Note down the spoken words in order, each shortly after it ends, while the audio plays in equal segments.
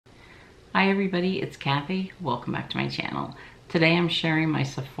Hi everybody, it's Cathy. Welcome back to my channel. Today I'm sharing my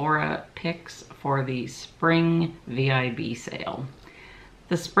Sephora picks for the Spring VIB Sale.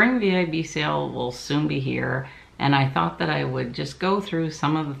 The Spring VIB Sale will soon be here, and I thought that I would just go through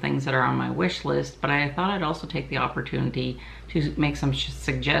some of the things that are on my wish list, but I thought I'd also take the opportunity to make some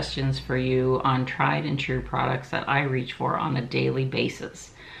suggestions for you on tried and true products that I reach for on a daily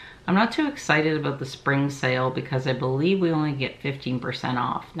basis. I'm not too excited about the spring sale because I believe we only get 15%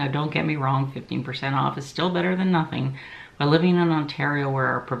 off. Now don't get me wrong, 15% off is still better than nothing, but living in Ontario where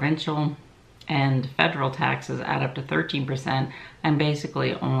our provincial and federal taxes add up to 13%, I'm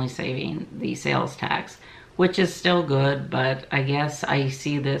basically only saving the sales tax, which is still good, but I guess I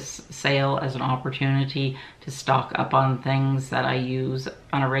see this sale as an opportunity to stock up on things that I use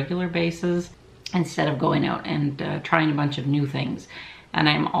on a regular basis instead of going out and trying a bunch of new things. And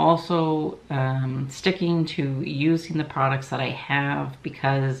I'm also sticking to using the products that I have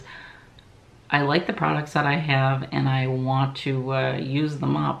because I like the products that I have and I want to use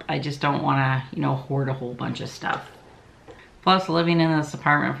them up. I just don't want to, hoard a whole bunch of stuff. Plus, living in this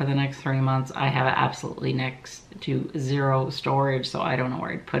apartment for the next 3 months, I have absolutely next to zero storage, so I don't know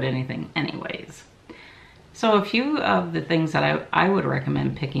where I'd put anything anyways. So a few of the things that I would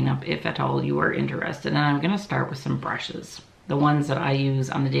recommend picking up if at all you are interested, and I'm going to start with some brushes. The ones that I use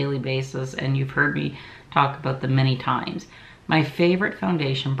on a daily basis, and you've heard me talk about them many times. My favorite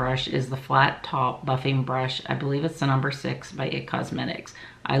foundation brush is the flat top buffing brush. I believe it's the number 6 by It Cosmetics.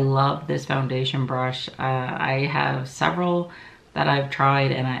 I love this foundation brush. I have several that I've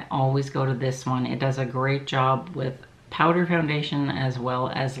tried and I always go to this one. It does a great job with powder foundation as well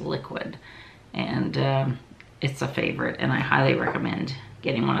as liquid. And it's a favorite and I highly recommend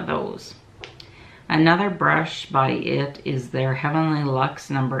getting one of those. Another brush by It is their Heavenly Luxe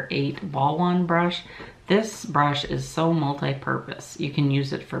number 8 ball wand brush. This brush is so multi-purpose. You can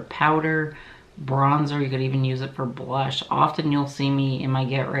use it for powder, bronzer, you could even use it for blush. Often you'll see me in my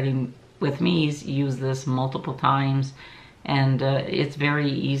Get Ready With Me's use this multiple times, and it's very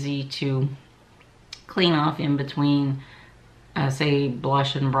easy to clean off in between, say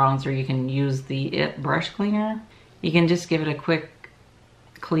blush and bronzer. You can use the It brush cleaner. You can just give it a quick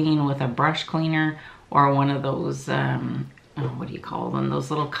clean with a brush cleaner or one of those what do you call them, those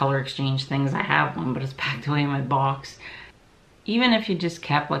little color exchange things. I have one, but it's packed away in my box. Even if you just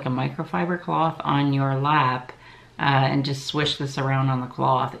kept like a microfiber cloth on your lap and just swish this around on the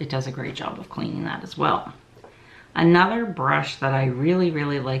cloth, it does a great job of cleaning that as well. Another brush that I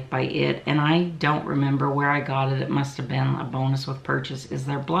really like by It, and I don't remember where I got it, it must have been a bonus with purchase, is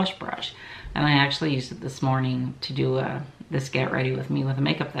their blush brush. And I actually used it this morning to do this Get Ready With Me with the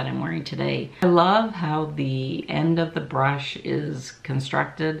makeup that I'm wearing today. I love how the end of the brush is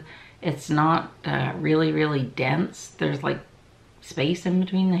constructed. It's not really dense. There's like space in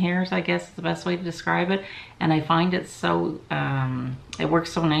between the hairs, I guess is the best way to describe it. And I find it so, it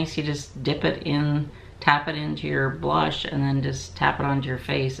works so nice. You just dip it in, tap it into your blush, and then just tap it onto your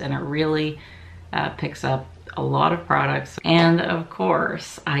face, and it really picks up a lot of products. And of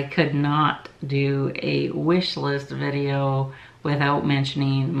course, I could not do a wish list video without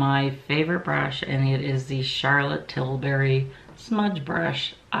mentioning my favorite brush, and it is the Charlotte Tilbury Smudge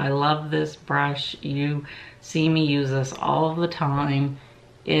brush. I love this brush. You see me use this all the time.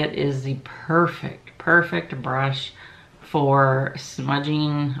 It is the perfect brush for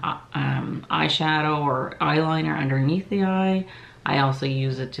smudging eyeshadow or eyeliner underneath the eye. I also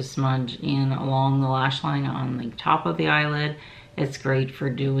use it to smudge in along the lash line on the top of the eyelid. It's great for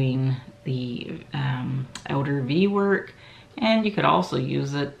doing the outer V work, and you could also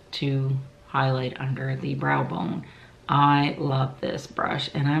use it to highlight under the brow bone. I love this brush,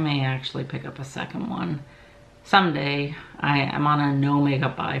 and I may actually pick up a second one someday. I'm on a no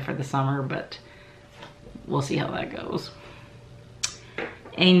makeup buy for the summer, but we'll see how that goes.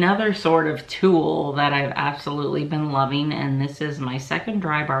 Another sort of tool that I've absolutely been loving, and this is my second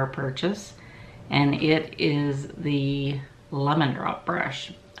dry bar purchase, and it is the Lemon Drop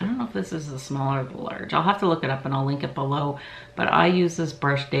brush. I don't know if this is the small or the large. I'll have to look it up and I'll link it below, but I use this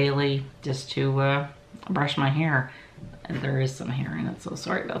brush daily just to brush my hair. And there is some hair in it, so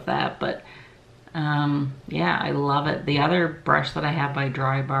sorry about that, but yeah, I love it. The other brush that I have by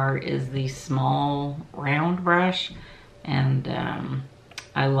Dry Bar is the small round brush, and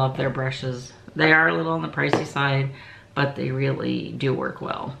I love their brushes. They are a little on the pricey side, but they really do work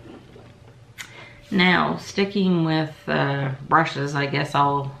well. Now, sticking with brushes, I guess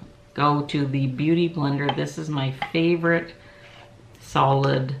I'll go to the Beauty Blender. This is my favorite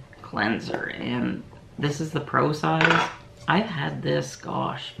solid cleanser, and this is the Pro size. I've had this,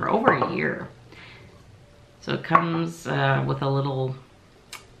 gosh, for over a year. So it comes with a little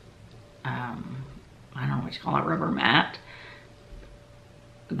I don't know what you call it, rubber mat.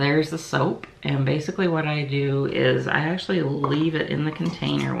 There's the soap, and basically what I do is I actually leave it in the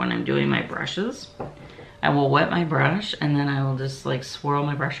container when I'm doing my brushes. I will wet my brush, and then I will just like swirl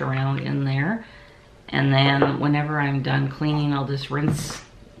my brush around in there. And then whenever I'm done cleaning, I'll just rinse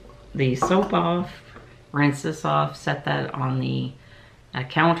the soap off, rinse this off, set that on the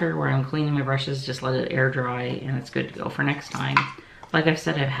counter where I'm cleaning my brushes, just let it air dry, and it's good to go for next time. Like I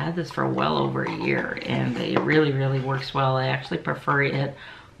said, I've had this for well over a year, and it really, really works well. I actually prefer it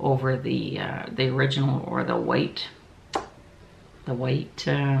over the original, or the white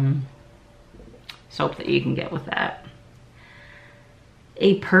soap that you can get with that.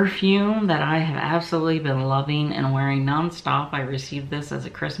 A perfume that I have absolutely been loving and wearing non-stop. I received this as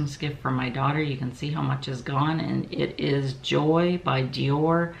a Christmas gift from my daughter. You can see how much is gone, and it is Joy by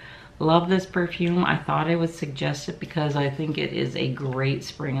Dior. Love this perfume. I thought I would suggest it because I think it is a great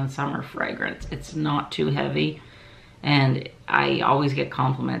spring and summer fragrance. It's not too heavy, and I always get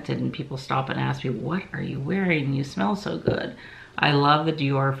complimented, and people stop and ask me, what are you wearing? You smell so good. I love the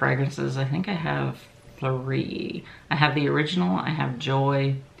Dior fragrances. I think I have 3. I have the original, I have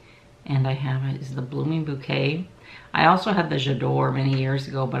Joy, and I have is the Blooming Bouquet. I also had the J'adore many years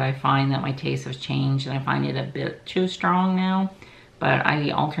ago, but I find that my tastes have changed, and I find it a bit too strong now. But I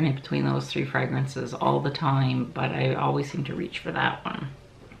alternate between those 3 fragrances all the time, but I always seem to reach for that one.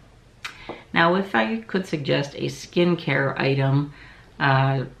 Now, if I could suggest a skincare item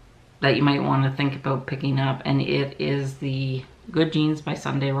that you might want to think about picking up, and it is the Good Genes by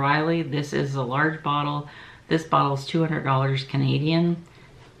Sunday Riley. This is a large bottle. This bottle is $200 Canadian.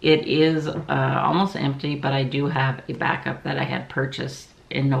 It is almost empty, but I do have a backup that I had purchased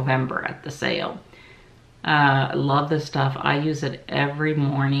in November at the sale. I love this stuff. I use it every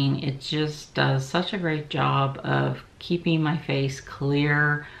morning. It just does such a great job of keeping my face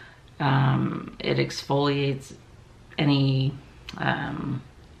clear. It exfoliates any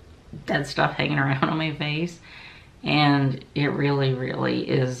dead stuff hanging around on my face. And it really, really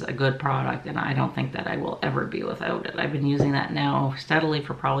is a good product, and I don't think that I will ever be without it. I've been using that now steadily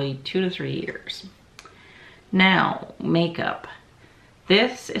for probably 2 to 3 years. Now, makeup.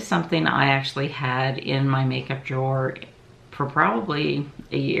 This is something I actually had in my makeup drawer for probably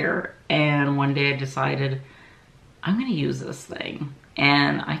a year, and one day I decided I'm going to use this thing,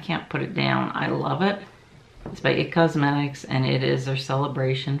 and I can't put it down. I love it. It's by IT Cosmetics, and it is their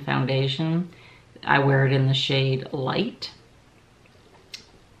Celebration Foundation. I wear it in the shade Light.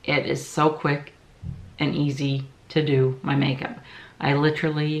 It is so quick and easy to do my makeup. I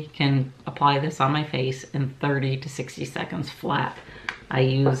literally can apply this on my face in 30 to 60 seconds flat. I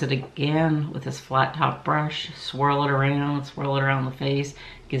use it again with this flat top brush, swirl it around the face.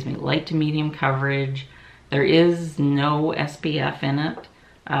 It gives me light to medium coverage. There is no SPF in it.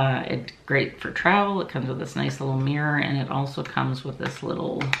 It's great for travel. It comes with this nice little mirror, and it also comes with this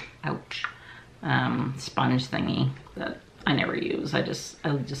little, sponge thingy that I never use. I just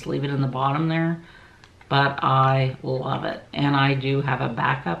leave it in the bottom there, but I love it. And I do have a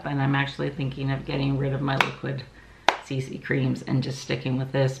backup, and I'm actually thinking of getting rid of my liquid CC creams and just sticking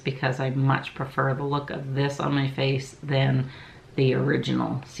with this because I much prefer the look of this on my face than the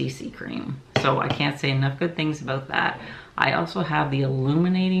original CC cream. So I can't say enough good things about that. I also have the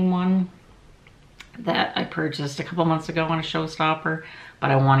illuminating one that I purchased a couple months ago on a showstopper,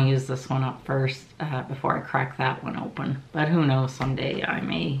 but I want to use this one up first before I crack that one open. But who knows, someday I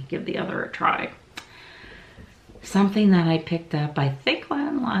may give the other a try. Something that I picked up, I think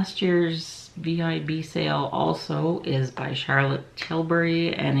on last year's VIB sale also, is by Charlotte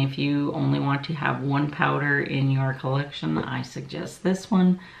Tilbury, and if you only want to have one powder in your collection, I suggest this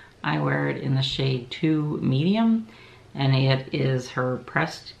one. I wear it in the shade 2 Medium, and it is her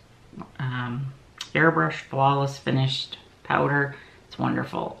pressed airbrush flawless finished powder. It's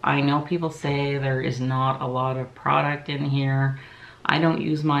wonderful. I know people say there is not a lot of product in here. I don't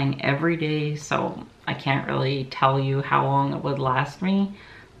use mine every day, so I can't really tell you how long it would last me,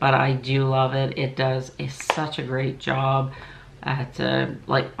 but I do love it. It does such a great job at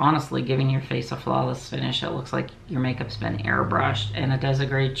like honestly giving your face a flawless finish. It looks like your makeup's been airbrushed, and it does a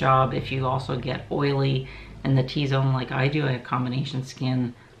great job if you also get oily in the T-zone like I do. I have combination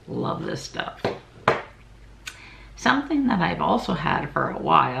skin. Love this stuff. Something that I've also had for a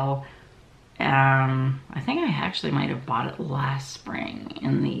while, I think I actually might have bought it last spring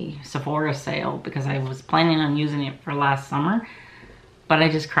in the Sephora sale because I was planning on using it for last summer, but I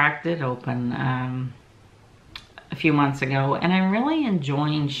just cracked it open a few months ago, and I'm really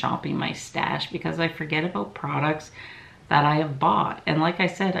enjoying shopping my stash because I forget about products that I have bought. And like I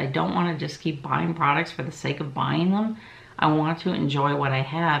said, I don't want to just keep buying products for the sake of buying them. I want to enjoy what I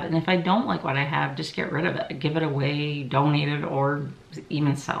have. And if I don't like what I have, just get rid of it. Give it away, donate it, or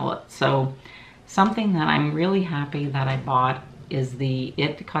even sell it. So something that I'm really happy that I bought is the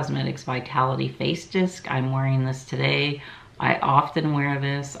IT Cosmetics Vitality Face Disc. I'm wearing this today. I often wear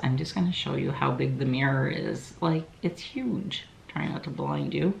this. I'm just going to show you how big the mirror is. Like, it's huge. Try not to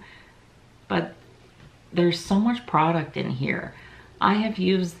blind you. But there's so much product in here. I have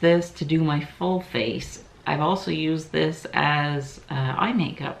used this to do my full face. I've also used this as eye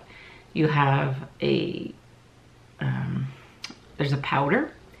makeup. You have a, there's a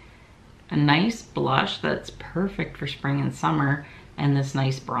powder, a nice blush that's perfect for spring and summer, and this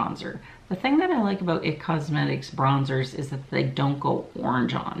nice bronzer. The thing that I like about IT Cosmetics bronzers is that they don't go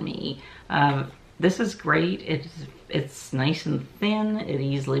orange on me. This is great. It's nice and thin. It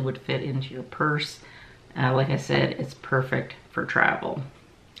easily would fit into your purse. Like I said, it's perfect for travel.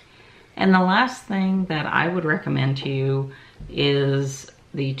 And the last thing that I would recommend to you is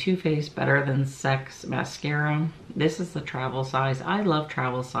the Too Faced Better Than Sex mascara. This is the travel size. I love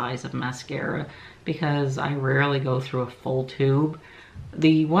travel size of mascara because I rarely go through a full tube.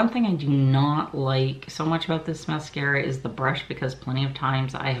 The one thing I do not like so much about this mascara is the brush, because plenty of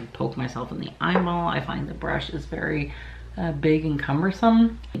times I have poked myself in the eyeball. I find the brush is very big and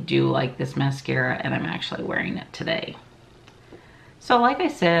cumbersome. I do like this mascara, and I'm actually wearing it today. So like I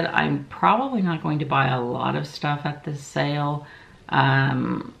said, I'm probably not going to buy a lot of stuff at this sale.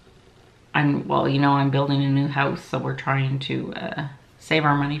 Well, you know, I'm building a new house, so we're trying to save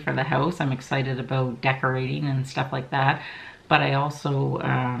our money for the house. I'm excited about decorating and stuff like that. But I also,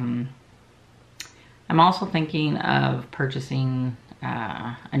 I'm also thinking of purchasing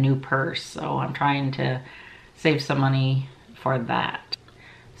a new purse. So I'm trying to save some money for that.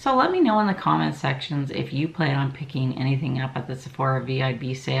 So let me know in the comment sections if you plan on picking anything up at the Sephora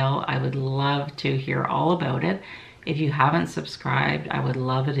VIB sale. I would love to hear all about it. If you haven't subscribed, I would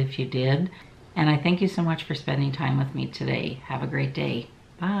love it if you did. And I thank you so much for spending time with me today. Have a great day.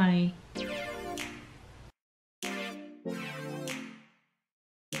 Bye.